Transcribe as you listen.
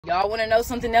Y'all want to know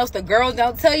something else the girls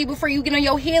don't tell you before you get on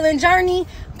your healing journey?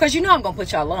 Because you know I'm going to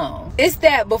put y'all on. It's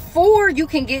that before you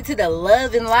can get to the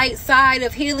love and light side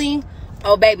of healing,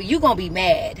 oh baby, you going to be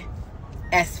mad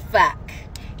as fuck.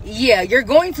 Yeah, you're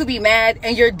going to be mad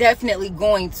and you're definitely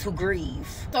going to grieve.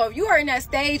 So if you are in that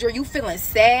stage where you feeling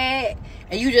sad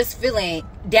and you just feeling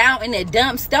down in the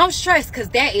dumps, don't stress, because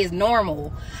that is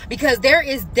normal. Because there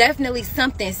is definitely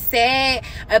something sad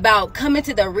about coming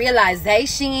to the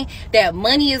realization that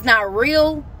money is not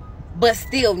real, but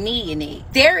still needing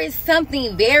it. There is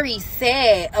something very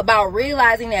sad about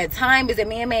realizing that time is a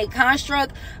man-made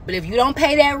construct, but if you don't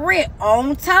pay that rent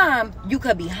on time, you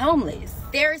could be homeless.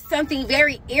 There is something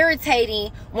very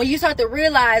irritating when you start to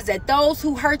realize that those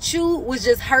who hurt you was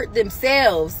just hurt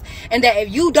themselves, and that if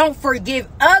you don't forgive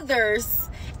others,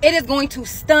 it is going to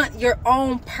stunt your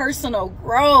own personal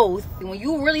growth. And when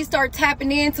you really start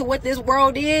tapping into what this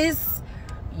world is,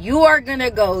 you are gonna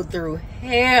go through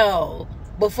hell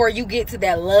before you get to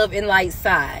that love and light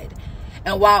side.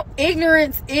 And while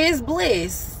ignorance is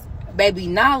bliss, baby,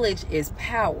 knowledge is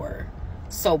power.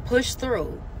 So push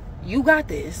through. You got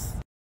this.